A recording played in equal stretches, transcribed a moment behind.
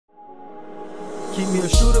Keep me a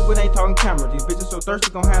shooter, but ain't talking camera. These bitches so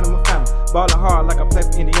thirsty, gon' handle my family. Ballin' hard like I play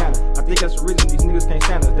for Indiana. I think that's the reason these niggas can't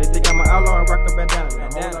stand us. They think I'm an outlaw and rock a bandana.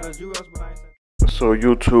 So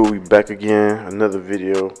YouTube, we back again, another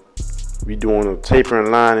video. We doing a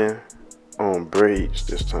tapering lining on braids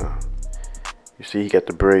this time. You see he got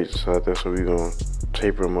the braids inside there, so we gonna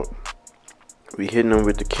taper them up. We hitting them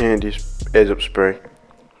with the Candy edge up spray.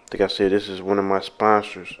 I think I said this is one of my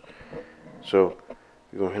sponsors. So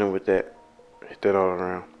we gonna hit them with that. Hit that all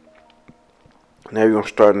around. Now we're gonna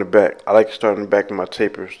start in the back. I like to start in the back of my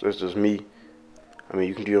tapers. That's just me. I mean,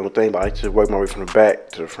 you can do your own thing, but I like to work my way from the back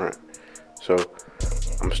to the front. So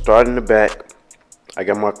I'm starting in the back. I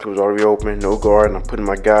got my clips already open, no guard, and I'm putting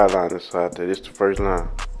my guideline inside there. This is the first line.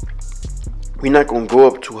 We're not gonna go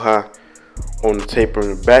up too high on the taper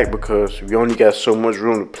in the back because we only got so much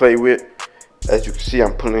room to play with. As you can see,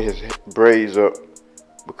 I'm pulling his braids up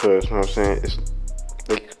because, you know what I'm saying,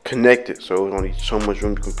 they connected, so there's only so much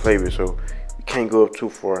room you can play with, so you can't go up too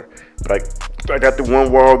far. But I got the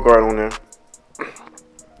one wall guard on there.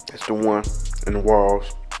 That's the one in the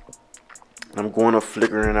walls. And I'm going up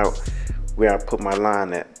flickering out where I put my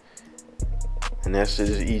line at. And that's it,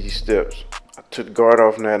 just easy steps. I took the guard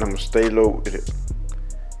off now and I'm gonna stay low with it.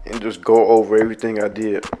 And just go over everything I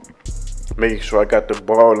did. Making sure I got the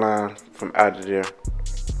ball line from out of there.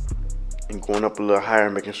 And going up a little higher,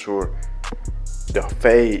 making sure the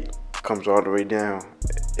fade comes all the way down.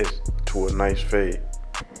 It's to a nice fade.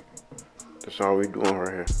 That's all we doing right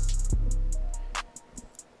here.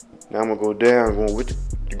 Now I'm gonna go down, going with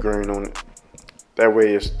the grain on it. That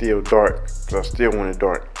way it's still dark, because I still want it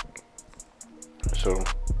dark. So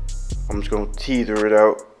I'm just gonna teeter it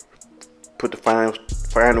out, put the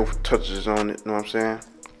final touches on it, you know what I'm saying?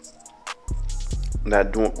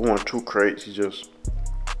 Not going too crazy, just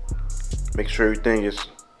make sure everything is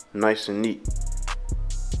nice and neat.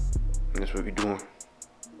 And that's what we're doing.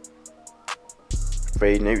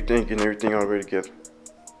 Fading everything, getting everything already together.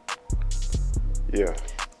 Yeah.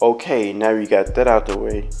 Okay, now we got that out the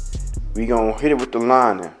way. We gonna hit it with the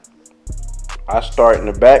lining. I start in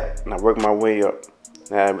the back and I work my way up.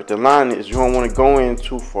 Now with the lining, is you don't want to go in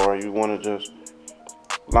too far. You want to just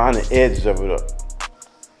line the edges of it up.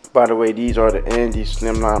 By the way, these are the Andy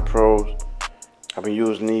Slimline Pros. I've been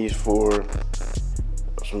using these for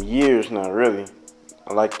some years now, really.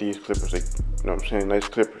 I like these clippers. They, you know what I'm saying? Nice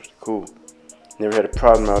clippers, cool. Never had a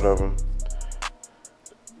problem out of them.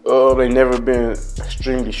 They never been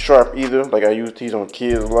extremely sharp either. Like I use these on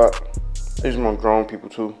kids a lot. I use them on grown people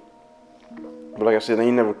too. But like I said, they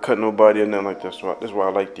ain't never cut nobody or nothing like that. So that's why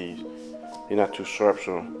I like these. They're not too sharp,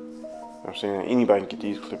 so you know what I'm saying, anybody can get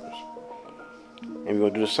these clippers. And we're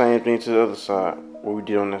gonna do the same thing to the other side, what we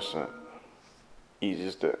did on that side. Easy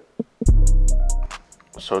as that.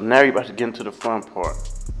 So now we're about to get into the fun part,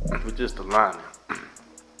 which is the lining.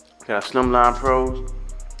 Got our Slimline Pros.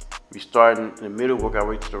 We start in the middle, work our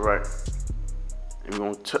way to the right. And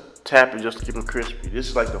we're gonna tap it just to keep them crispy. This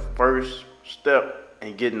is like the first step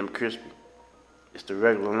in getting them crispy. It's the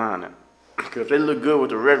regular lining. Because if they look good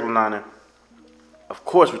with the regular lining, of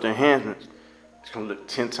course with the enhancements, it's gonna look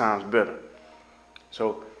 10 times better.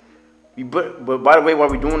 So, but by the way, while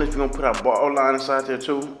we're doing this, we're gonna put our ball line inside there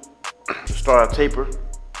too, to start our taper.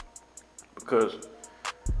 Because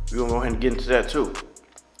we're gonna go ahead and get into that too.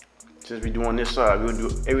 Since we're doing this side, we're gonna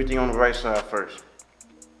do everything on the right side first.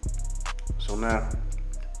 So now,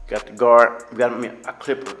 got the guard, we got a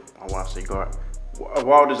clipper, I want to say guard.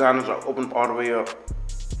 Wall designers are open all the way up.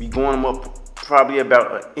 We going them up probably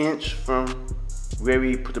about an inch from where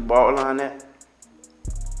we put the ball line at.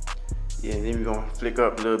 Yeah, then we're gonna flick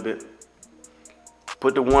up a little bit.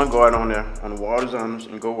 Put the one guard on there, on the wall designers,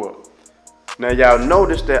 and go up. Now y'all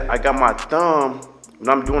notice that I got my thumb, when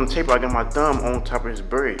I'm doing the taper, I got my thumb on top of his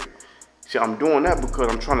braid. See, I'm doing that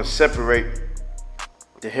because I'm trying to separate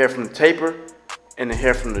the hair from the taper and the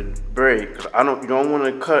hair from the braid. Because you don't want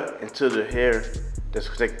to cut into the hair that's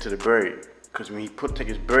connected to the braid. Because when he take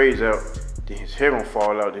his braids out, then his hair gonna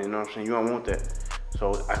fall out. Then, you know what I'm saying? You don't want that.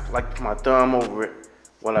 So I like to put my thumb over it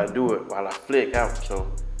while I do it, while I flick out.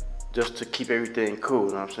 So just to keep everything cool,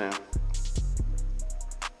 you know what I'm saying?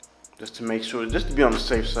 Just to make sure, just to be on the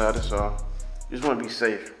safe side, that's all. You just want to be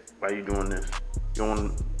safe while you're doing this. You don't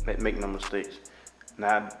want to make no mistakes.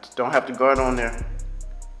 Now, I don't have the guard on there.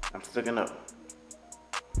 I'm flicking up.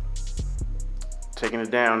 Taking it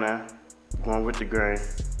down now. Going with the grain.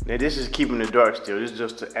 Now, this is keeping it dark still. This is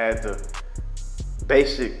just to add the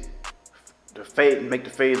basic, the fade, make the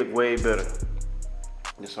fade look way better.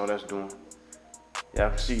 That's all that's doing. Y'all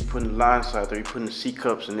can see putting the line side there. You're putting the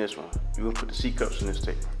C-cups in this one. You're going to put the C-cups in this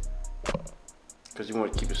tape. Because you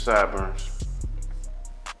want to keep the sideburns.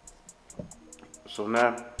 So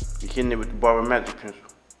now you're hitting it with the Barber Magic pencil.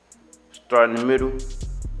 Start in the middle,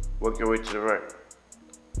 work your way to the right.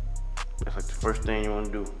 That's like the first thing you want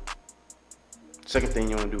to do. Second thing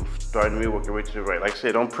you want to do, start in the middle, work your way to the right. Like I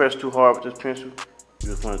said, don't press too hard with this pencil. You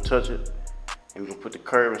just want to touch it, and we're gonna put the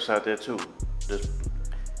curve inside there too. Just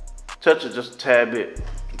touch it just a tad bit.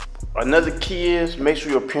 Another key is make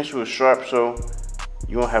sure your pencil is sharp so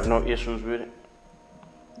you won't have no issues with it.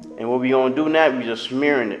 And what we gonna do now, we just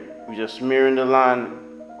smearing it. We just smearing the line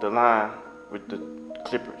with the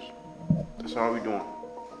clippers. That's all we doing.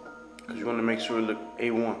 Cause you want to make sure it look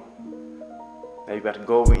A1. Now you got to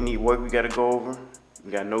go over any work we got to go over.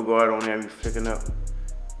 We got no guard on there. We flicking up,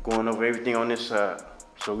 going over everything on this side,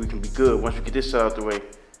 so we can be good. Once we get this side out the way,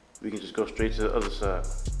 we can just go straight to the other side,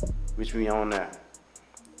 which we on now.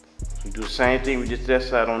 So we do the same thing we did to that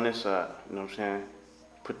side on this side. You know what I'm saying?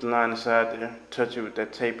 Put the line inside there, touch it with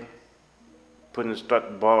that taper, start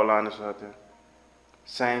the ball line inside there.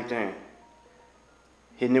 Same thing.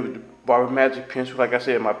 Hitting it with the Barber Magic pencil. Like I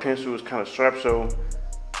said, my pencil is kind of sharp, so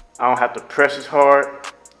I don't have to press as hard.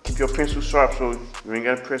 Keep your pencil sharp so you ain't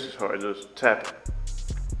gotta press as hard, just tap it.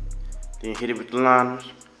 Then you hit it with the liners,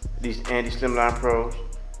 these Andy Slimline Pros.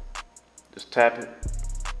 Just tap it.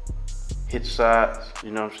 Hit the sides,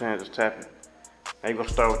 you know what I'm saying? Just tap it. Now you're gonna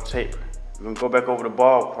start with the taper. We're gonna go back over the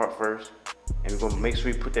ball part first, and we're gonna make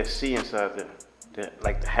sure we put that C inside there,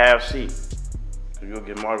 like the half C. So you'll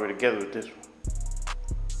get them all the way together with this one.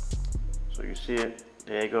 So you see it,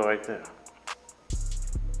 there you go right there.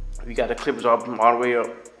 We got the clippers all the way up.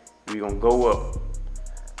 We're gonna go up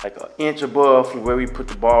like an inch above from where we put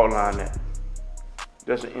the ball line at.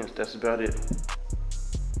 That's an inch, that's about it.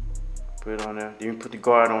 Put it on there, then we put the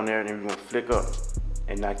guard on there, and then we're gonna flick up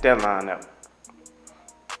and knock that line out.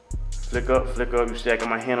 Flick up, you see I got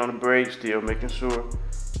my hand on the braid still, making sure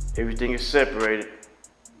everything is separated.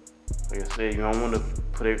 Like I said, you don't want to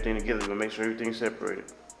put everything together, you're gonna make sure everything is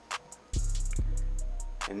separated.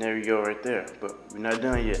 And there you go right there, but we're not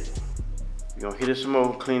done yet. We're gonna hit it some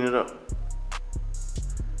more, clean it up.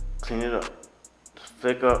 Clean it up. Just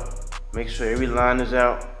flick up, make sure every line is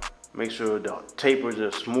out, make sure the tapers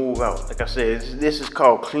are smooth out. Like I said, this is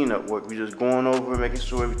called cleanup work. We're just going over, making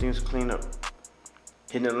sure everything's cleaned up.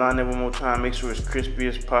 Hitting the line there one more time, make sure it's crispy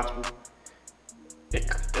as possible.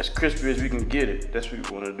 As crispy as we can get it, that's what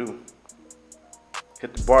we wanna do.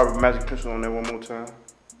 Hit the Barber Magic pencil on there one more time.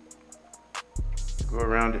 Go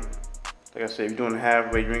around it. Like I said, if you're doing it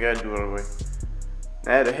halfway, you ain't gotta do it all the way.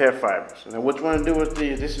 Now add the hair fibers. Now what you wanna do with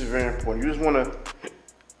these, this is very important. You just wanna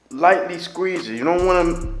lightly squeeze it. You don't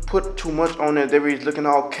wanna put too much on there that it's looking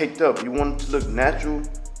all caked up. You want it to look natural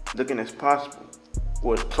looking as possible.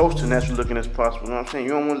 Or as close to natural looking as possible. You know what I'm saying?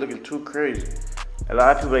 You don't want it looking too crazy. A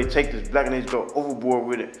lot of people, they take this black and they just go overboard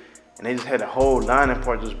with it. And they just had the whole lining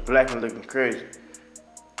part just black and looking crazy.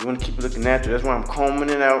 You wanna keep it looking natural. That's why I'm combing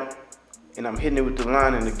it out. And I'm hitting it with the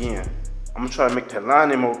lining again. I'm gonna try to make that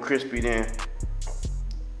lining more crispy than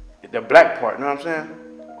the black part, you know what I'm saying?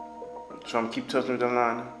 So I'm gonna keep touching with the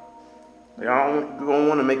lining. Like you don't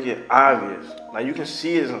wanna make it obvious. Like you can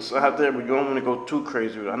see it inside there, but you don't wanna go too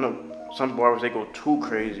crazy with it. I know some barbers, they go too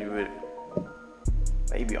crazy with it.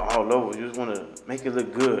 They be all over. You just wanna make it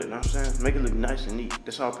look good, you know what I'm saying? Make it look nice and neat.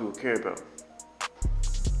 That's all people care about.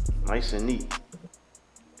 Nice and neat.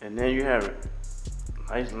 And there you have it.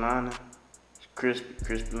 Nice lining.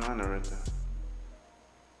 Crispy liner right there.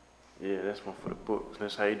 Yeah, that's one for the books.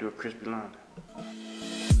 That's how you do a crispy liner.